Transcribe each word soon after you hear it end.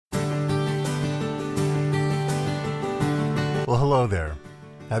Well, hello there.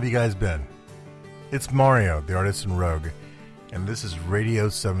 How have you guys been? It's Mario, the artisan rogue, and this is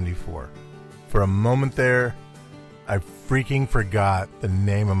Radio74. For a moment there, I freaking forgot the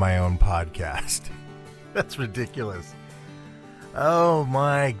name of my own podcast. That's ridiculous. Oh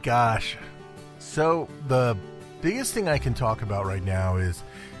my gosh. So, the biggest thing I can talk about right now is,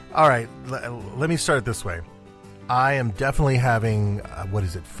 alright, let me start it this way. I am definitely having,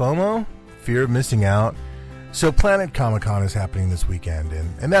 FOMO? Fear of missing out. So Planet Comic-Con is happening this weekend,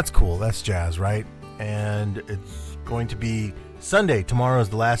 and that's cool. That's jazz, right? And it's going to be Sunday. Tomorrow is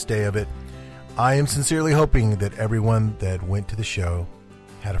the last day of it. I am sincerely hoping that everyone that went to the show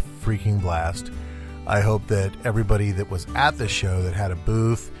had a freaking blast. I hope that everybody that was at the show, that had a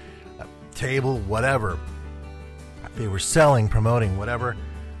booth, a table, whatever, they were selling, promoting, whatever,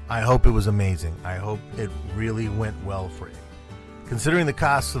 I hope it was amazing. I hope it really went well for you. Considering the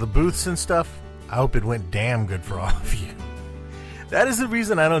costs of the booths and stuff, I hope it went damn good for all of you. That is the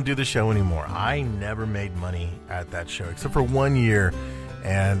reason I don't do the show anymore. I never made money at that show, except for 1 year,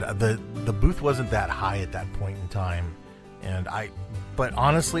 and the booth wasn't that high at that point in time. But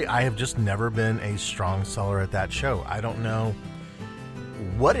honestly, I have just never been a strong seller at that show. I don't know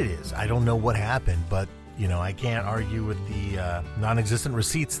what it is. I don't know what happened, but I can't argue with the non-existent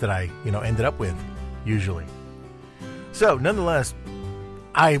receipts that I ended up with usually. So nonetheless,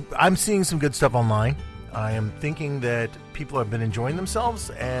 I'm seeing some good stuff online. I am thinking that people have been enjoying themselves,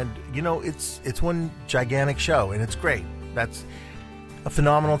 and it's one gigantic show, and it's great. That's a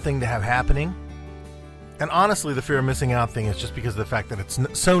phenomenal thing to have happening. And honestly, the fear of missing out thing is just because of the fact that it's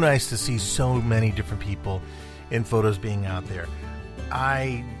so nice to see so many different people in photos being out there.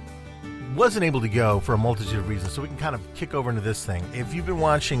 I wasn't able to go for a multitude of reasons, so we can kind of kick over into this thing. If you've been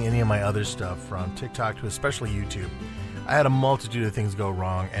watching any of my other stuff, from TikTok to especially YouTube, I had a multitude of things go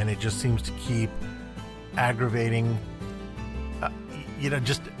wrong, and it just seems to keep aggravating,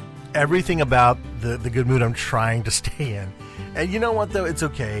 just everything about the good mood I'm trying to stay in. And you know what, though? It's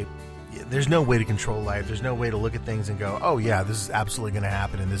okay. There's no way to control life. There's no way to look at things and go, oh, yeah, this is absolutely going to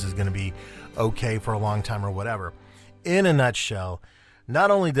happen, and this is going to be okay for a long time or whatever. In a nutshell,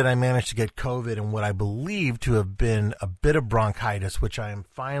 not only did I manage to get COVID and what I believe to have been a bit of bronchitis, which I am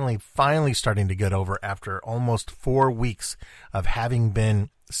finally starting to get over after almost 4 weeks of having been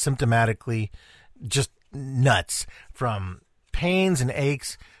symptomatically just nuts, from pains and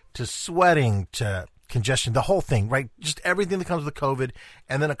aches to sweating to congestion, the whole thing, right? Just everything that comes with COVID,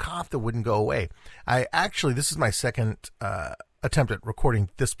 and then a cough that wouldn't go away. This is my second attempt at recording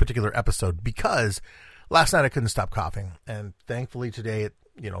this particular episode, because last night I couldn't stop coughing, and thankfully today,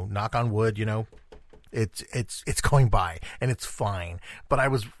 knock on wood, it's going by, and it's fine. But I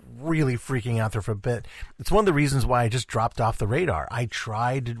was really freaking out there for a bit. It's one of the reasons why I just dropped off the radar. I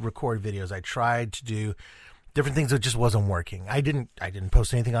tried to record videos. I tried to do different things that just wasn't working. I didn't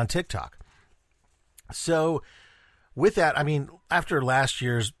post anything on TikTok. So with that, after last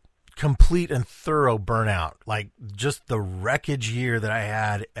year's complete and thorough burnout, like just the wreckage year that I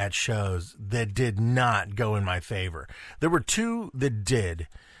had at shows that did not go in my favor. There were two that did,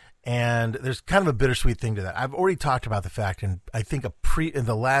 and there's kind of a bittersweet thing to that. I've already talked about the fact, and I think in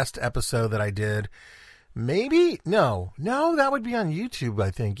the last episode that I did, no, that would be on YouTube,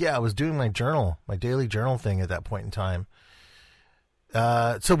 I think. Yeah, I was doing my daily journal thing at that point in time.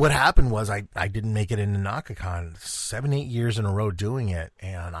 So what happened was I didn't make it into NakaCon 7-8 years in a row doing it,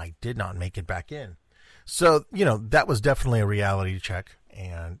 and I did not make it back in. So, that was definitely a reality check,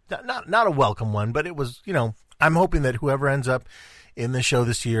 and not a welcome one, but it was, I'm hoping that whoever ends up in the show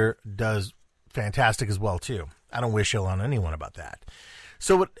this year does fantastic as well, too. I don't wish ill on anyone about that.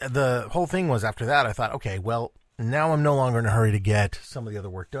 So what the whole thing was, after that, I thought, okay, well, now I'm no longer in a hurry to get some of the other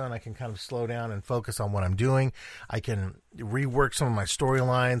work done. I can kind of slow down and focus on what I'm doing. I can rework some of my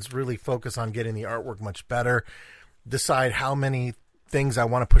storylines, really focus on getting the artwork much better, decide how many things I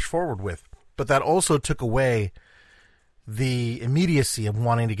want to push forward with. But that also took away the immediacy of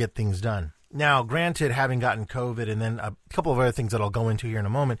wanting to get things done. Now, granted, having gotten COVID and then a couple of other things that I'll go into here in a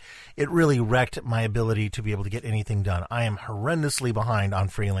moment, it really wrecked my ability to be able to get anything done. I am horrendously behind on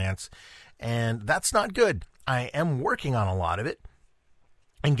freelance, and that's not good. I am working on a lot of it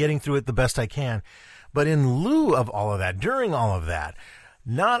and getting through it the best I can. But in lieu of all of that, during all of that,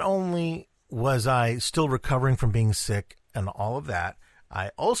 not only was I still recovering from being sick and all of that,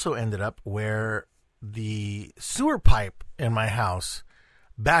 I also ended up where the sewer pipe in my house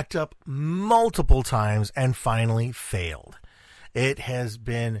backed up multiple times and finally failed. It has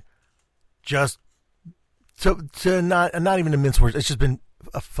been just to not even to mince words. It's just been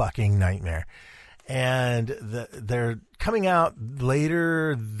a fucking nightmare. And they're coming out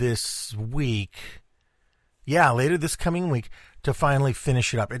later this week yeah, later this coming week to finally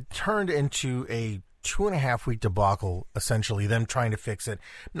finish it up. It turned into a 2.5-week debacle, essentially, them trying to fix it.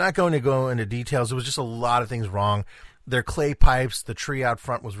 I'm not going to go into details. There was just a lot of things wrong. Their clay pipes, the tree out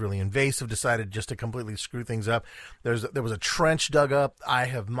front was really invasive, decided just to completely screw things up. There was a trench dug up. I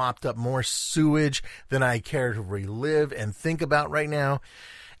have mopped up more sewage than I care to relive and think about right now.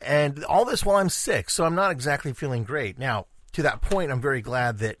 And all this while I'm sick, so I'm not exactly feeling great. Now, to that point, I'm very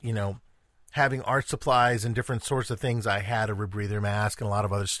glad that, having art supplies and different sorts of things, I had a rebreather mask and a lot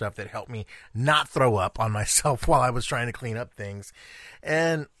of other stuff that helped me not throw up on myself while I was trying to clean up things.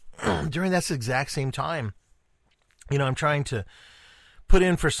 And during that exact same time, I'm trying to put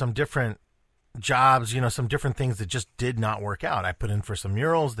in for some different jobs, some different things that just did not work out. I put in for some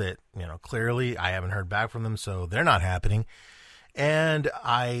murals that, clearly I haven't heard back from them, so they're not happening. And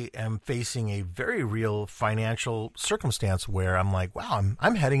I am facing a very real financial circumstance where I'm like, wow,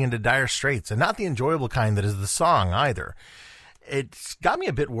 I'm heading into dire straits, and not the enjoyable kind that is the song either. It's got me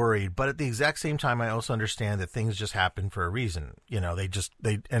a bit worried, but at the exact same time, I also understand that things just happen for a reason. And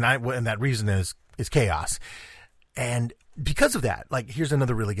that reason is chaos. And because of that, like, here's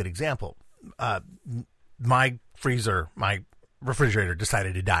another really good example. My refrigerator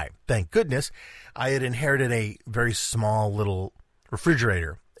decided to die. Thank goodness. I had inherited a very small little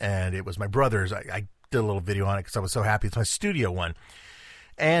refrigerator, and it was my brother's. I did a little video on it because I was so happy. It's my studio one.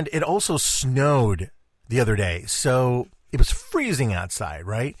 And it also snowed the other day, so it was freezing outside,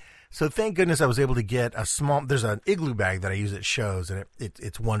 right? So thank goodness I was able to get there's an igloo bag that I use at shows, and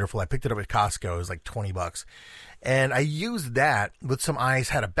it's wonderful. I picked it up at Costco. It was like $20. And I used that with some ice,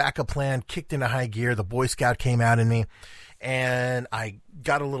 had a backup plan, kicked into high gear. The Boy Scout came out in me. And I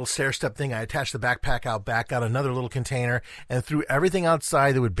got a little stair step thing. I attached the backpack out back, got another little container, and threw everything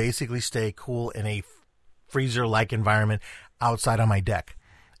outside that would basically stay cool in a freezer-like environment outside on my deck.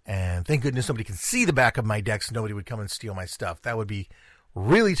 And thank goodness nobody can see the back of my deck, so nobody would come and steal my stuff. That would be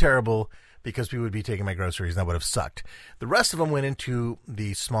really terrible because people would be taking my groceries, and that would have sucked. The rest of them went into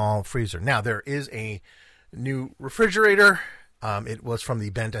the small freezer. Now, there is a new refrigerator. It was from the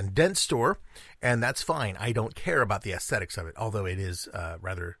Bent and Dent store, and that's fine. I don't care about the aesthetics of it, although it is a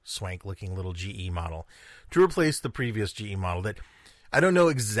rather swank-looking little GE model to replace the previous GE model that I don't know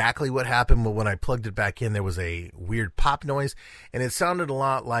exactly what happened, but when I plugged it back in, there was a weird pop noise, and it sounded a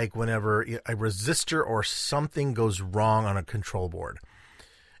lot like whenever a resistor or something goes wrong on a control board.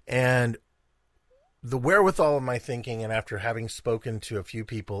 And the wherewithal of my thinking, and after having spoken to a few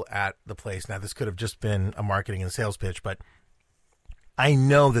people at the place, now this could have just been a marketing and sales pitch, but I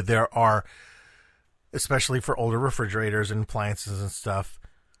know that there are, especially for older refrigerators and appliances and stuff,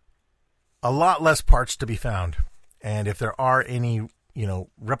 a lot less parts to be found. And if there are any,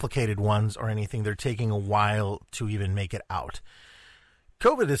 replicated ones or anything, they're taking a while to even make it out.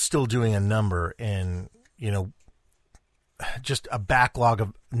 COVID is still doing a number in, just a backlog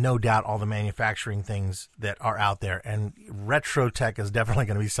of, no doubt, all the manufacturing things that are out there. And retro tech is definitely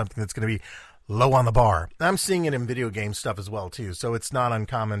going to be something that's going to be low on the bar. I'm seeing it in video game stuff as well, too. So it's not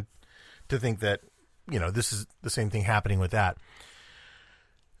uncommon to think that, this is the same thing happening with that.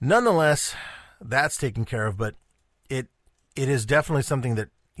 Nonetheless, that's taken care of, but it is definitely something that,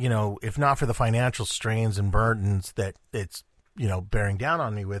 if not for the financial strains and burdens that it's, bearing down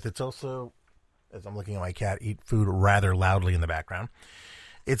on me with, it's also, as I'm looking at my cat eat food rather loudly in the background,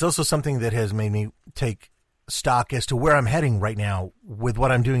 it's also something that has made me take stock as to where I'm heading right now with what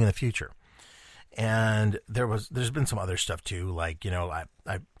I'm doing in the future. And there's been some other stuff too, like,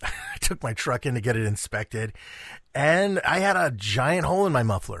 I took my truck in to get it inspected, and I had a giant hole in my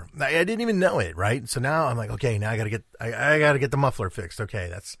muffler. I didn't even know it, right? So now I'm like, okay, now I gotta get the muffler fixed. Okay,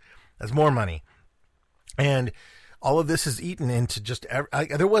 that's more money. And all of this is eaten into just,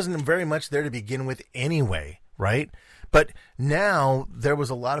 there wasn't very much there to begin with anyway, right? But now there was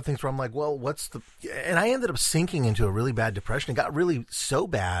a lot of things where I'm like, well, and I ended up sinking into a really bad depression. It got really so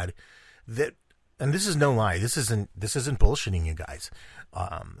bad that, and this is no lie, this isn't bullshitting you guys.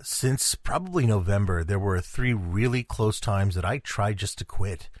 Since probably November, there were 3 really close times that I tried just to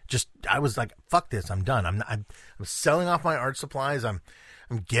quit. I was like, fuck this, I'm done. I'm selling off my art supplies. I'm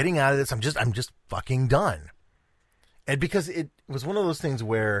getting out of this. I'm just fucking done. And because it was one of those things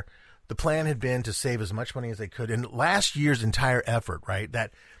where the plan had been to save as much money as they could. And last year's entire effort, right?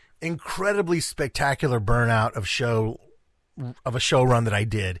 That incredibly spectacular burnout of a show run that I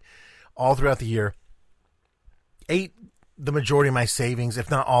did all throughout the year, ate the majority of my savings, if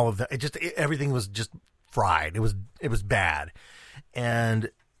not all of them. Everything was just fried. It was bad. And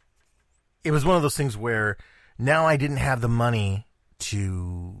it was one of those things where now I didn't have the money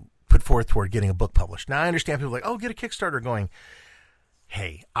to put forth toward getting a book published. Now I understand people are like, oh, get a Kickstarter going.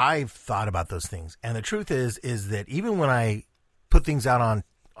 hey, I've thought about those things. And the truth is that even when I put things out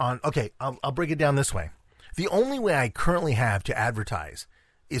okay, I'll break it down this way. The only way I currently have to advertise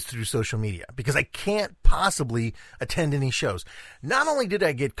is through social media because I can't possibly attend any shows. Not only did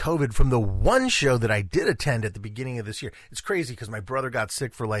I get COVID from the one show that I did attend at the beginning of this year, it's crazy because my brother got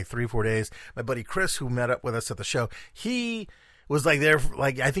sick for like 3-4 days. My buddy Chris, who met up with us at the show, he was like there,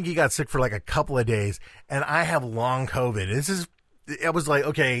 I think he got sick for like a couple of days, and I have long COVID. I was like,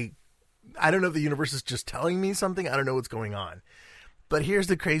 okay, I don't know if the universe is just telling me something. I don't know what's going on. But here's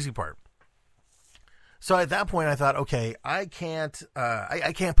the crazy part. So at that point, I thought, okay, I can't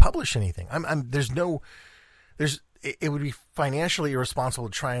publish anything. It would be financially irresponsible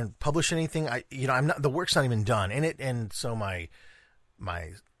to try and publish anything. The work's not even done. And so my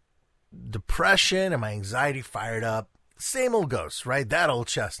depression and my anxiety fired up. Same old ghost, right? That old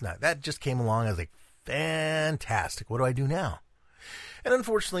chestnut. That just came along. I was like, fantastic. What do I do now? And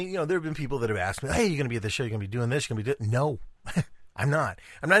unfortunately, there have been people that have asked me, hey, you're going to be at the show. You're going to be doing this. You're going to be doing... No. I'm not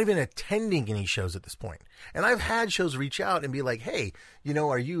even attending any shows at this point. And I've had shows reach out and be like, hey,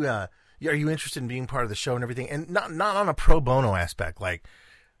 are you interested in being part of the show and everything? And not on a pro bono aspect. Like,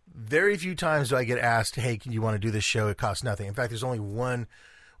 very few times do I get asked, hey, can you want to do this show? It costs nothing. In fact, there's only one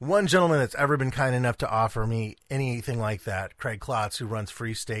gentleman that's ever been kind enough to offer me anything like that, Craig Klotz, who runs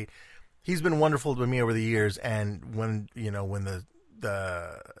Free State. He's been wonderful to me over the years. And when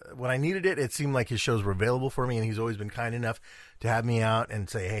I needed it, it seemed like his shows were available for me, and he's always been kind enough to have me out and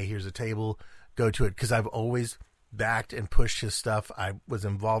say, hey, here's a table, go to it. Because I've always backed and pushed his stuff. I was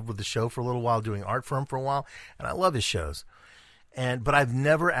involved with the show for a little while, doing art for him for a while, and I love his shows. But I've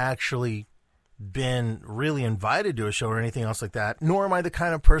never actually been really invited to a show or anything else like that, nor am I the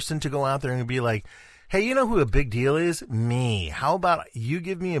kind of person to go out there and be like, hey, you know who a big deal is? Me. How about you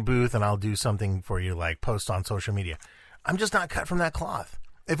give me a booth and I'll do something for you, like post on social media. I'm just not cut from that cloth.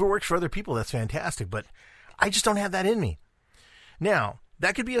 If it works for other people, that's fantastic, but I just don't have that in me. Now,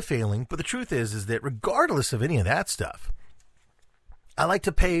 that could be a failing, but the truth is that regardless of any of that stuff, I like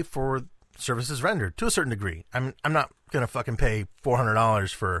to pay for services rendered to a certain degree. I'm not going to fucking pay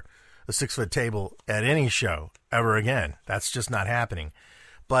 $400 for a 6-foot table at any show ever again. That's just not happening.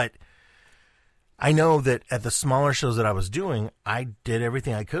 But I know that at the smaller shows that I was doing, I did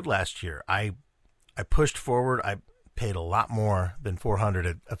everything I could last year. I pushed forward. I paid a lot more than $400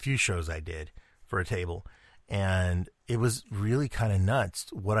 at a few shows I did for a table. And it was really kind of nuts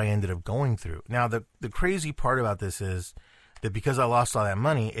what I ended up going through. Now, the crazy part about this is that because I lost all that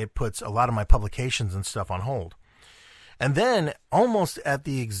money, it puts a lot of my publications and stuff on hold. And then almost at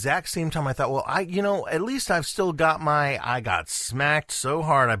the exact same time, I thought, well, at least I've still got I got smacked so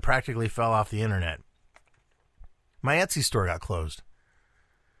hard I practically fell off the internet. My Etsy store got closed.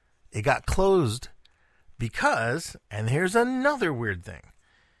 It got closed because, and here's another weird thing,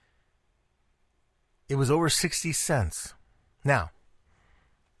 it was over 60 cents. Now,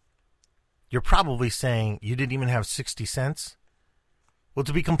 you're probably saying you didn't even have 60 cents? Well,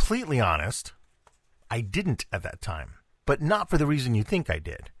 to be completely honest, I didn't at that time. But not for the reason you think I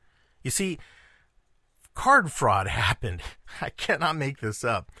did. You see, card fraud happened. I cannot make this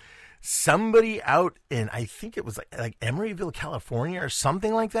up. Somebody out in, I think it was like Emeryville, California or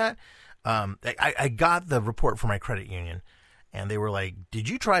something like that. I got the report from my credit union, and they were like, did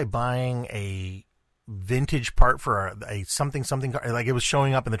you try buying a vintage part for a something car? Like, it was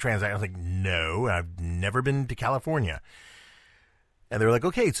showing up in the transaction. I was like, no, I've never been to California. And they were like,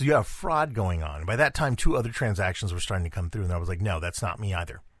 okay, so you have fraud going on. And by that time, 2 other transactions were starting to come through. And I was like, no, that's not me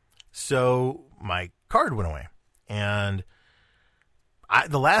either. So my card went away. And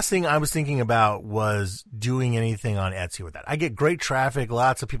the last thing I was thinking about was doing anything on Etsy with that. I get great traffic,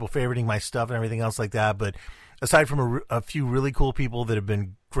 lots of people favoriting my stuff and everything else like that. But aside from a few really cool people that have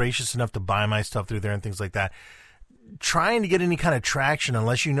been gracious enough to buy my stuff through there and things like that, trying to get any kind of traction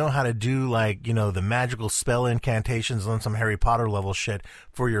unless you know how to do, like, the magical spell incantations on some Harry Potter level shit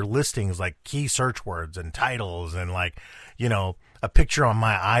for your listings, like key search words and titles and a picture on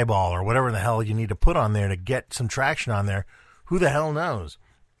my eyeball or whatever the hell you need to put on there to get some traction on there. Who the hell knows?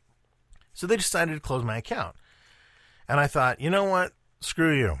 So they decided to close my account. And I thought, you know what?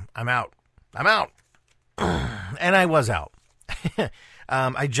 Screw you. I'm out. And I was out.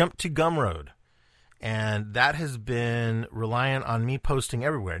 I jumped to Gumroad. And that has been reliant on me posting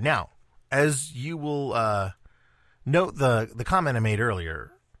everywhere. Now, as you will note the comment I made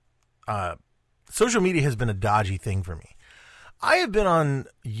earlier, social media has been a dodgy thing for me. I have been on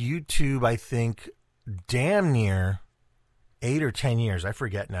YouTube, I think, damn near 8 or 10 years. I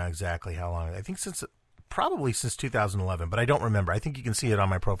forget now exactly how long. I think probably since 2011, but I don't remember. I think you can see it on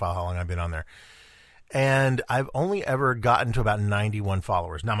my profile how long I've been on there. And I've only ever gotten to about 91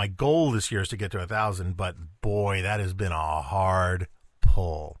 followers. Now, my goal this year is to get to 1,000, but boy, that has been a hard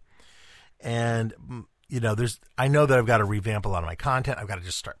pull. And, I know that I've got to revamp a lot of my content. I've got to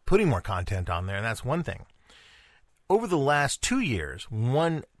just start putting more content on there, and that's one thing. Over the last 2 years,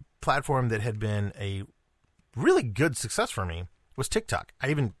 one platform that had been a really good success for me was TikTok. I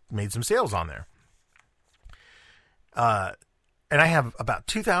even made some sales on there. And I have about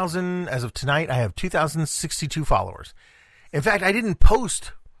 2,000, as of tonight, I have 2,062 followers. In fact, I didn't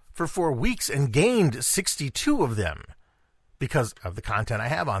post for 4 weeks and gained 62 of them because of the content I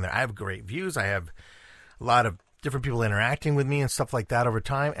have on there. I have great views. I have a lot of different people interacting with me and stuff like that over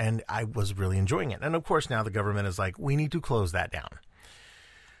time, and I was really enjoying it. And of course, now the government is like, we need to close that down.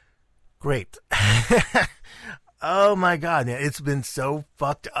 Great. Oh my God, it's been so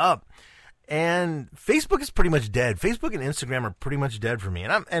fucked up. And Facebook is pretty much dead. Facebook and Instagram are pretty much dead for me.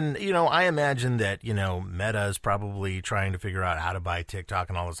 And I imagine that, Meta is probably trying to figure out how to buy TikTok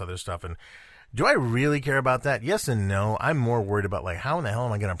and all this other stuff. And do I really care about that? Yes and no. I'm more worried about how in the hell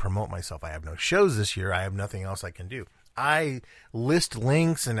am I going to promote myself? I have no shows this year. I have nothing else I can do. I list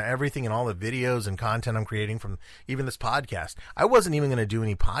links and everything and all the videos and content I'm creating from even this podcast. I wasn't even going to do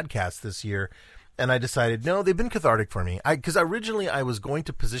any podcasts this year. And I decided, no, they've been cathartic for me. Because originally I was going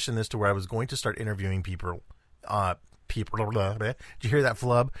to position this to where I was going to start interviewing people. Did you hear that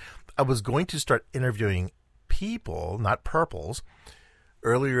flub? I was going to start interviewing people, not purples,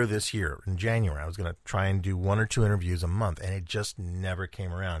 earlier this year in January. I was going to try and do 1 or 2 interviews a month, and it just never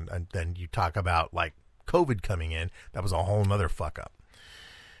came around. And then you talk about COVID coming in. That was a whole nother fuck up.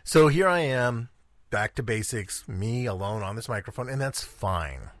 So here I am, back to basics, me alone on this microphone, and that's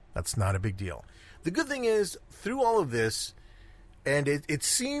fine. That's not a big deal. The good thing is, through all of this, and it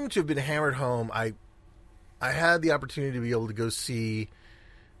seemed to have been hammered home, I had the opportunity to be able to go see,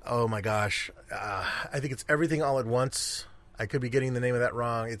 oh my gosh, I think it's Everything All at Once. I could be getting the name of that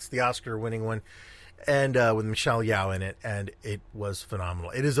wrong. It's the Oscar-winning one, and with Michelle Yeoh in it, and it was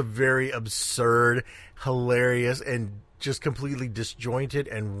phenomenal. It is a very absurd, hilarious, and just completely disjointed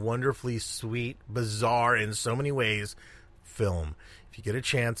and wonderfully sweet, bizarre in so many ways film. If you get a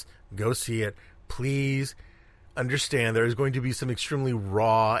chance, go see it. Please understand there is going to be some extremely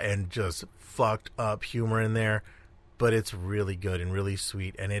raw and just fucked up humor in there, but it's really good and really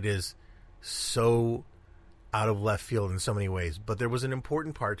sweet, and it is so out of left field in so many ways. But there was an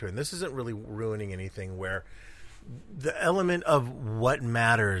important part to it, and this isn't really ruining anything, where the element of what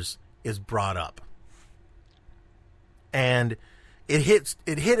matters is brought up. And it hit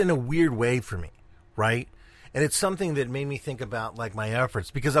in a weird way for me, right? And it's something that made me think about my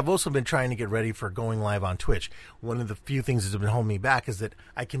efforts, because I've also been trying to get ready for going live on Twitch. One of the few things that's been holding me back is that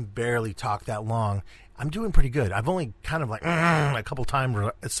I can barely talk that long. I'm doing pretty good. I've only kind of a couple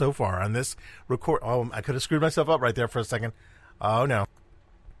times so far on this record. Oh, I could have screwed myself up right there for a second. Oh no.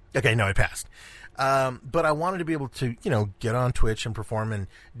 Okay, no, I passed. But I wanted to be able to, get on Twitch and perform and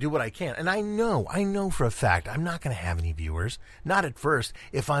do what I can. And I know for a fact I'm not going to have any viewers. Not at first.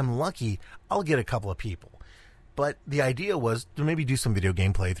 If I'm lucky, I'll get a couple of people. But the idea was to maybe do some video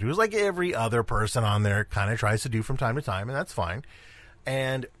game playthroughs like every other person on there kind of tries to do from time to time, and that's fine.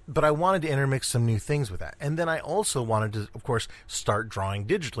 But I wanted to intermix some new things with that. And then I also wanted to, of course, start drawing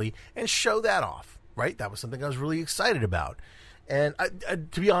digitally and show that off, right? That was something I was really excited about. And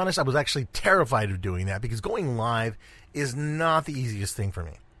to be honest, I was actually terrified of doing that, because going live is not the easiest thing for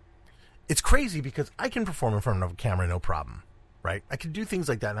me. It's crazy because I can perform in front of a camera, no problem, right? I can do things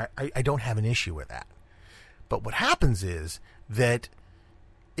like that, and I don't have an issue with that. But what happens is that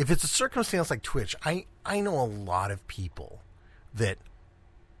if it's a circumstance like Twitch, I know a lot of people that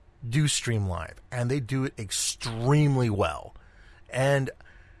do stream live, and they do it extremely well. And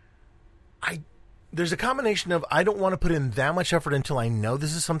there's a combination of, I don't want to put in that much effort until I know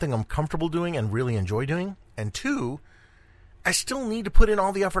this is something I'm comfortable doing and really enjoy doing. And 2, I still need to put in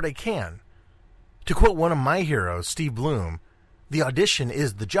all the effort I can. To quote one of my heroes, Steve Bloom, the audition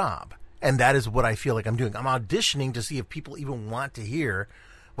is the job. And that is what I feel like I'm doing. I'm auditioning to see if people even want to hear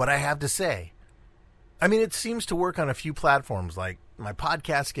what I have to say. I mean, it seems to work on a few platforms. Like, my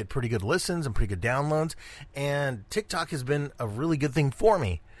podcasts get pretty good listens and pretty good downloads, and TikTok has been a really good thing for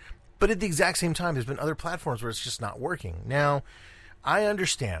me. But at the exact same time, there's been other platforms where it's just not working. Now, I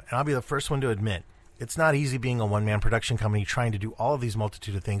understand, and I'll be the first one to admit, it's not easy being a one-man production company, trying to do all of these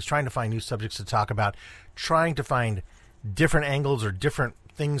multitude of things, trying to find new subjects to talk about, trying to find different angles or different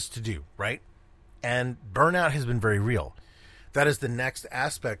things to do, right? And burnout has been very real. That is the next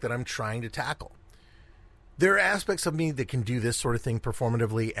aspect that I'm trying to tackle. There are aspects of me that can do this sort of thing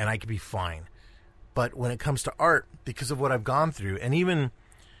performatively, and I can be fine. But when it comes to art, because of what I've gone through, and even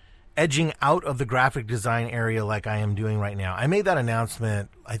edging out of the graphic design area like I am doing right now. I made that announcement,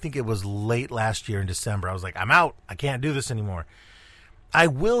 I think it was late last year in December. I was like, I'm out. I can't do this anymore. I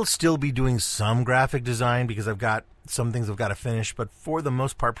will still be doing some graphic design because I've got some things I've got to finish, but for the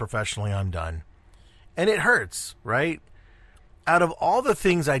most part, professionally, I'm done. And it hurts, right? Out of all the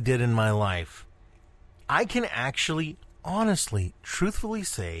things I did in my life, I can actually, honestly, truthfully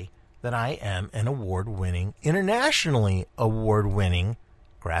say that I am an award-winning, internationally award-winning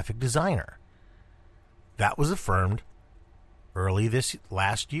graphic designer. That was affirmed early this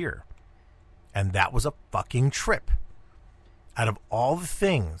last year. And that was a fucking trip. Out of all the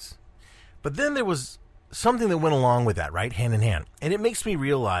things. But then there was something that went along with that, right? Hand in hand. And it makes me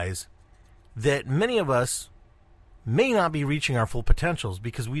realize that many of us may not be reaching our full potentials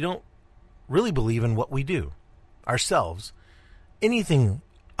because we don't really believe in what we do. Ourselves. Anything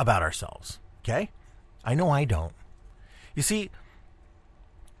about ourselves. Okay? I know I don't. You see,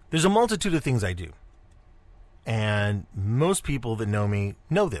 there's a multitude of things I do. And most people that know me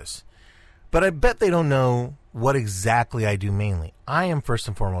know this. But I bet they don't know what exactly I do mainly. I am first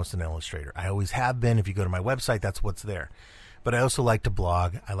and foremost an illustrator. I always have been. If you go to my website, that's what's there. But I also like to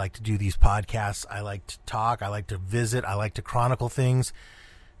blog. I like to do these podcasts. I like to talk. I like to visit. I like to chronicle things.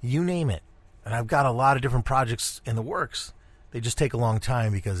 You name it. And I've got a lot of different projects in the works. They just take a long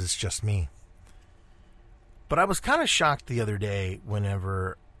time because it's just me. But I was kind of shocked the other day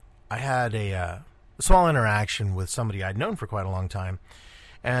whenever I had a small interaction with somebody I'd known for quite a long time.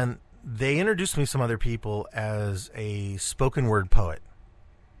 And they introduced me to some other people as a spoken word poet.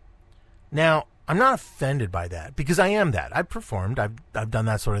 Now, I'm not offended by that because I am that. I've performed. I've done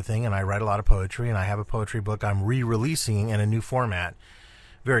that sort of thing, and I write a lot of poetry, and I have a poetry book I'm re-releasing in a new format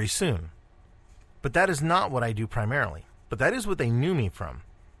very soon. But that is not what I do primarily. But that is what they knew me from.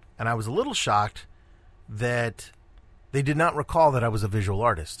 And I was a little shocked that they did not recall that I was a visual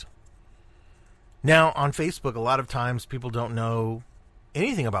artist. Now, on Facebook, a lot of times people don't know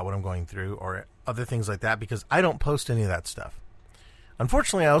anything about what I'm going through or other things like that because I don't post any of that stuff.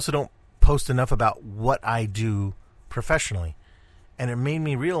 Unfortunately, I also don't post enough about what I do professionally. And it made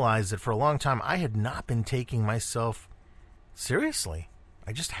me realize that for a long time, I had not been taking myself seriously.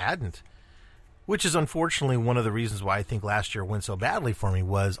 I just hadn't. Which is unfortunately one of the reasons why I think last year went so badly for me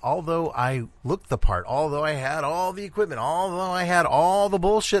was although I looked the part, although I had all the equipment, although I had all the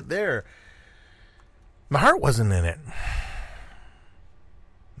bullshit there, my heart wasn't in it.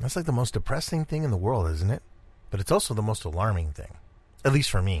 That's like the most depressing thing in the world, isn't it? But it's also the most alarming thing. At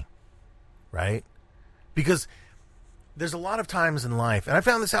least for me. Right? Because there's a lot of times in life, and I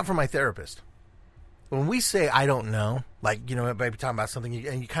found this out from my therapist. When we say, I don't know, like, you know, maybe talking about something,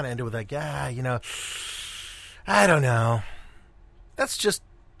 and you kind of end it with like, yeah, you know, I don't know. That's just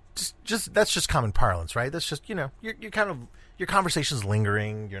that's just common parlance, right? That's just, you know, you're kind of, your conversation's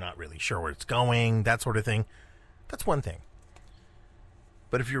lingering, you're not really sure where it's going, that sort of thing. That's one thing.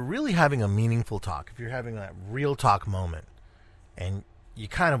 But if you're really having a meaningful talk, if you're having that real talk moment, and you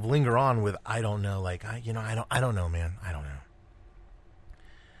kind of linger on with, I don't know, like, I don't know, man, I don't know.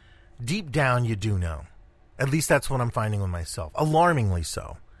 Deep down, you do know. At least that's what I'm finding with myself. Alarmingly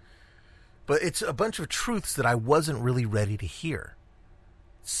so. But it's a bunch of truths that I wasn't really ready to hear.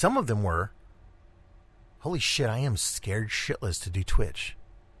 Some of them were, holy shit, I am scared shitless to do Twitch.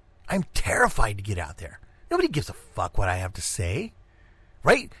 I'm terrified to get out there. Nobody gives a fuck what I have to say.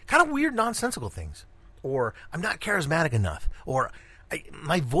 Right? Kind of weird, nonsensical things. Or, I'm not charismatic enough. Or,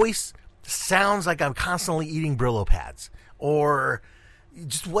 my voice sounds like I'm constantly eating Brillo pads. Or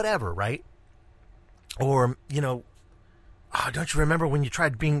just whatever, right? Or, you know, don't you remember when you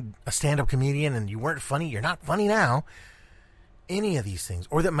tried being a stand-up comedian and you weren't funny? You're not funny now. Any of these things.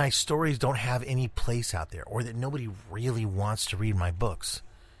 Or that my stories don't have any place out there. Or that nobody really wants to read my books.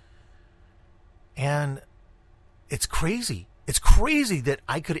 And it's crazy. It's crazy that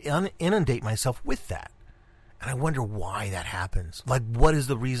I could inundate myself with that. And I wonder why that happens. Like, what is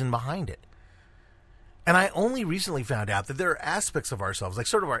the reason behind it? And I only recently found out that there are aspects of ourselves, like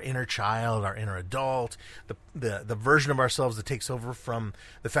sort of our inner child, our inner adult, the version of ourselves that takes over from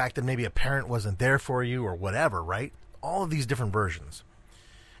the fact that maybe a parent wasn't there for you or whatever, right? All of these different versions.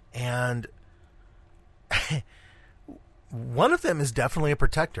 And one of them is definitely a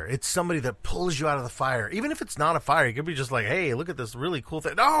protector. It's somebody that pulls you out of the fire. Even if it's not a fire, it could be just like, hey, look at this really cool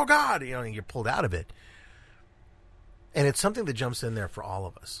thing. Oh, God! You know, and you're pulled out of it. And it's something that jumps in there for all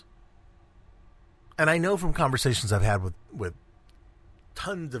of us. And I know from conversations I've had with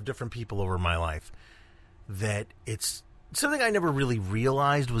tons of different people over my life that it's something I never really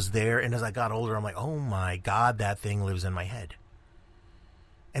realized was there. And as I got older, I'm like, oh my God, that thing lives in my head.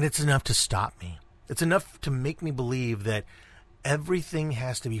 And it's enough to stop me. It's enough to make me believe that everything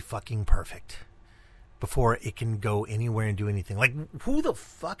has to be fucking perfect before it can go anywhere and do anything. Like, who the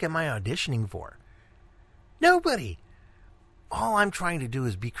fuck am I auditioning for? Nobody. All I'm trying to do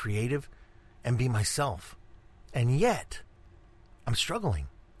is be creative and be myself. And yet, I'm struggling.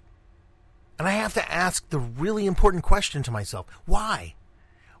 And I have to ask the really important question to myself. Why?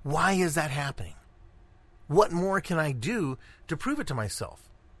 Why is that happening? What more can I do to prove it to myself?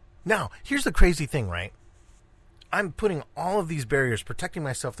 Now, here's the crazy thing, right? I'm putting all of these barriers, protecting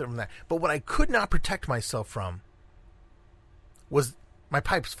myself from that. But what I could not protect myself from was my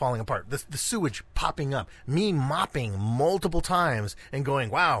pipes falling apart, the sewage popping up, me mopping multiple times and going,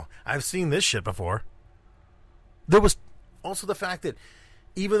 wow, I've seen this shit before. There was also the fact that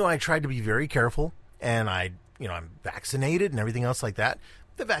even though I tried to be very careful and I'm vaccinated and everything else like that,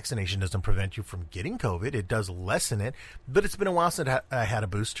 the vaccination doesn't prevent you from getting COVID. It does lessen it, but it's been a while since I had a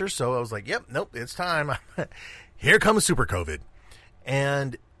booster, so I was like, yep, nope, it's time. Here comes super COVID.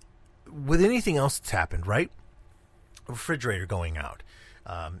 And with anything else that's happened, right? A refrigerator going out,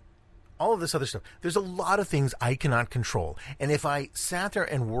 all of this other stuff. There's a lot of things I cannot control. And if I sat there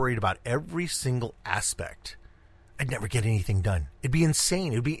and worried about every single aspect, I'd never get anything done. It'd be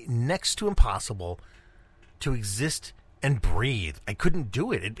insane. It'd be next to impossible to exist and breathe. I couldn't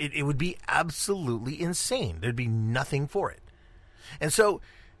do it. It would be absolutely insane. There'd be nothing for it. And so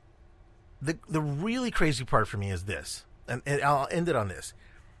the really crazy part for me is this, and I'll end it on this.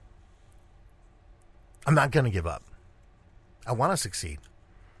 I'm not going to give up. I want to succeed.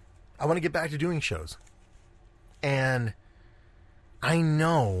 I want to get back to doing shows. And I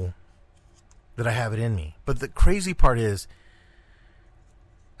know that I have it in me. But the crazy part is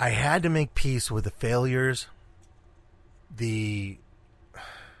I had to make peace with the failures, the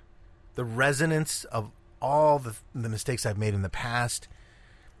resonance of all the mistakes I've made in the past,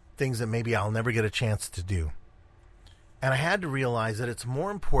 things that maybe I'll never get a chance to do. And I had to realize that it's more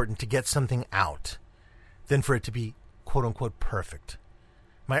important to get something out than for it to be quote-unquote perfect.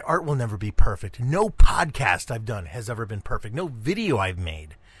 My art will never be perfect. No podcast I've done has ever been perfect. No video I've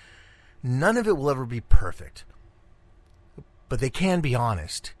made. None of it will ever be perfect. But they can be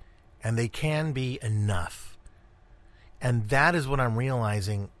honest. And they can be enough. And that is what I'm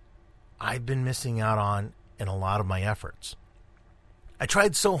realizing I've been missing out on in a lot of my efforts. I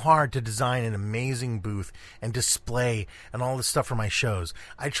tried so hard to design an amazing booth and display and all this stuff for my shows.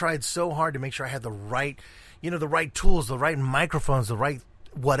 I tried so hard to make sure I had the right tools, the right microphones, the right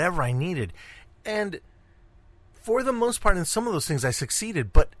whatever I needed. And for the most part, in some of those things, I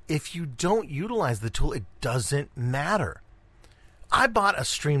succeeded. But if you don't utilize the tool, it doesn't matter. I bought a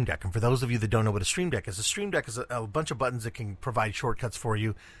Stream Deck. And for those of you that don't know what a Stream Deck is a bunch of buttons that can provide shortcuts for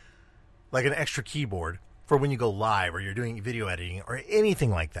you, like an extra keyboard for when you go live or you're doing video editing or anything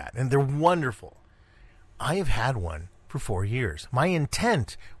like that. And they're wonderful. I have had one for 4 years. My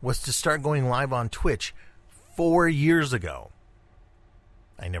intent was to start going live on Twitch 4 years ago.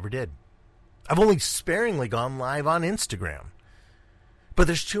 I never did. I've only sparingly gone live on Instagram. But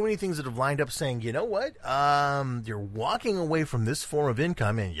there's too many things that have lined up saying, you know what? You're walking away from this form of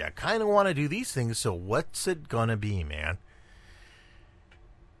income and you kind of want to do these things. So what's it going to be, man?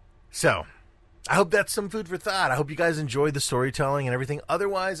 So I hope that's some food for thought. I hope you guys enjoyed the storytelling and everything.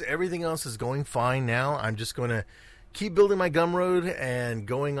 Otherwise, everything else is going fine now. I'm just going to keep building my Gumroad and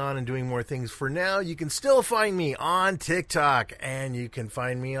going on and doing more things. For now, you can still find me on TikTok and you can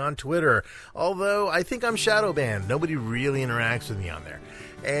find me on Twitter. Although I think I'm shadow banned. Nobody really interacts with me on there.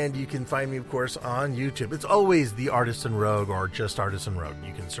 And you can find me, of course, on YouTube. It's always The Artisan Rogue or just Artisan Rogue.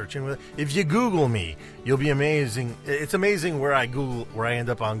 You can search in with it. If you Google me, you'll be amazing. It's amazing where I end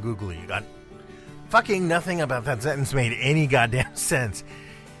up on Google. You got fucking nothing about that sentence made any goddamn sense.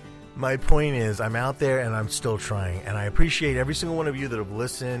 My point is, I'm out there and I'm still trying. And I appreciate every single one of you that have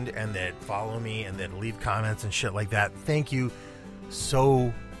listened and that follow me and that leave comments and shit like that. Thank you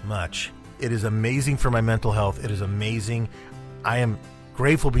so much. It is amazing for my mental health. It is amazing. I am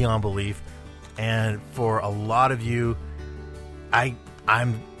grateful beyond belief. And for a lot of you,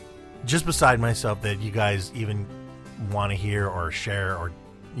 I'm just beside myself that you guys even want to hear or share or,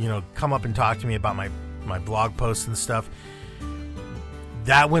 come up and talk to me about my blog posts and stuff.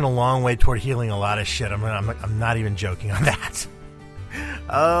 That went a long way toward healing a lot of shit. I'm not even joking on that.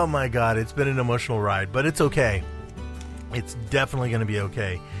 Oh my God, it's been an emotional ride, but it's okay. It's definitely going to be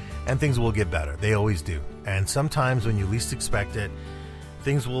okay. And things will get better. They always do. And sometimes when you least expect it,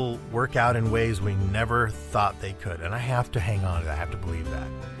 things will work out in ways we never thought they could. And I have to hang on to that. I have to believe that.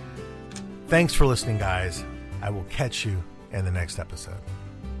 Thanks for listening, guys. I will catch you in the next episode.